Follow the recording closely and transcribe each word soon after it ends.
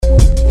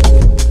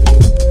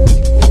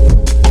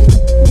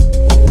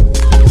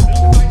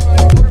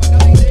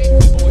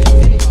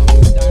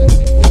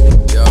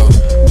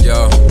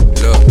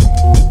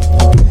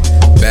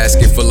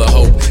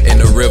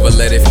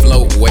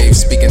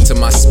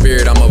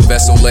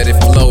vessel, let it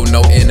flow.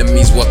 No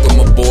enemies, welcome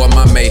aboard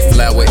my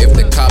Mayflower. If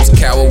the cops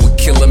cower, we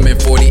kill them in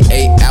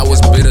 48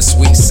 hours.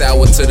 Bittersweet,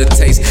 sour to the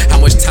taste. How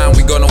much time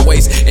we gonna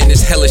waste in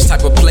this hellish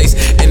type of place?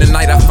 In the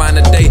night I find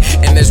a day,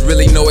 and there's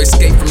really no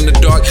escape from the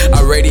dark.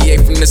 I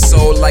radiate from the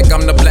soul like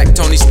I'm the Black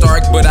Tony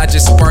Stark, but I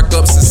just spark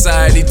up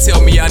society.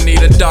 Tell me I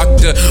need a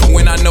doctor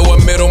when I know a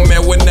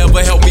middleman would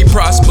never help me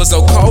prosper.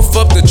 So cough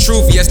up the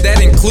truth, yes,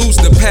 that includes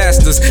the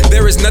pastors.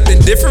 There is nothing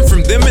different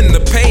from them and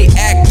the paid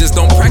actors.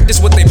 Don't practice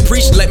what they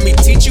preach, let me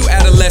teach you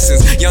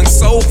adolescence. Young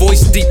soul,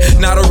 voice deep,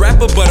 not a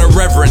rapper but a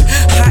reverend.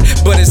 Hot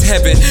but it's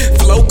heaven,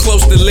 flow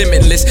close to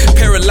limitless.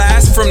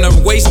 Paralyzed from the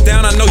waist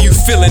down, I know you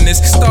feeling this.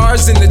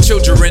 Stars in the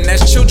children,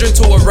 that's children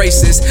to a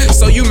racist.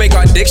 So you make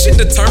our diction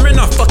determine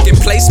our fucking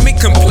placement.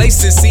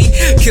 Complacency,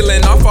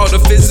 killing off all the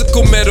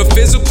physical,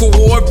 metaphysical.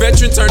 War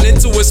veteran turned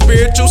into a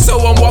spiritual. So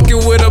I'm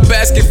walking with a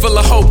basket full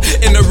of hope.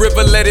 In the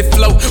river, let it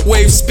flow.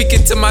 Waves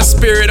speaking to my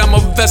spirit, I'm a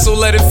vessel,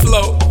 let it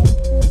flow.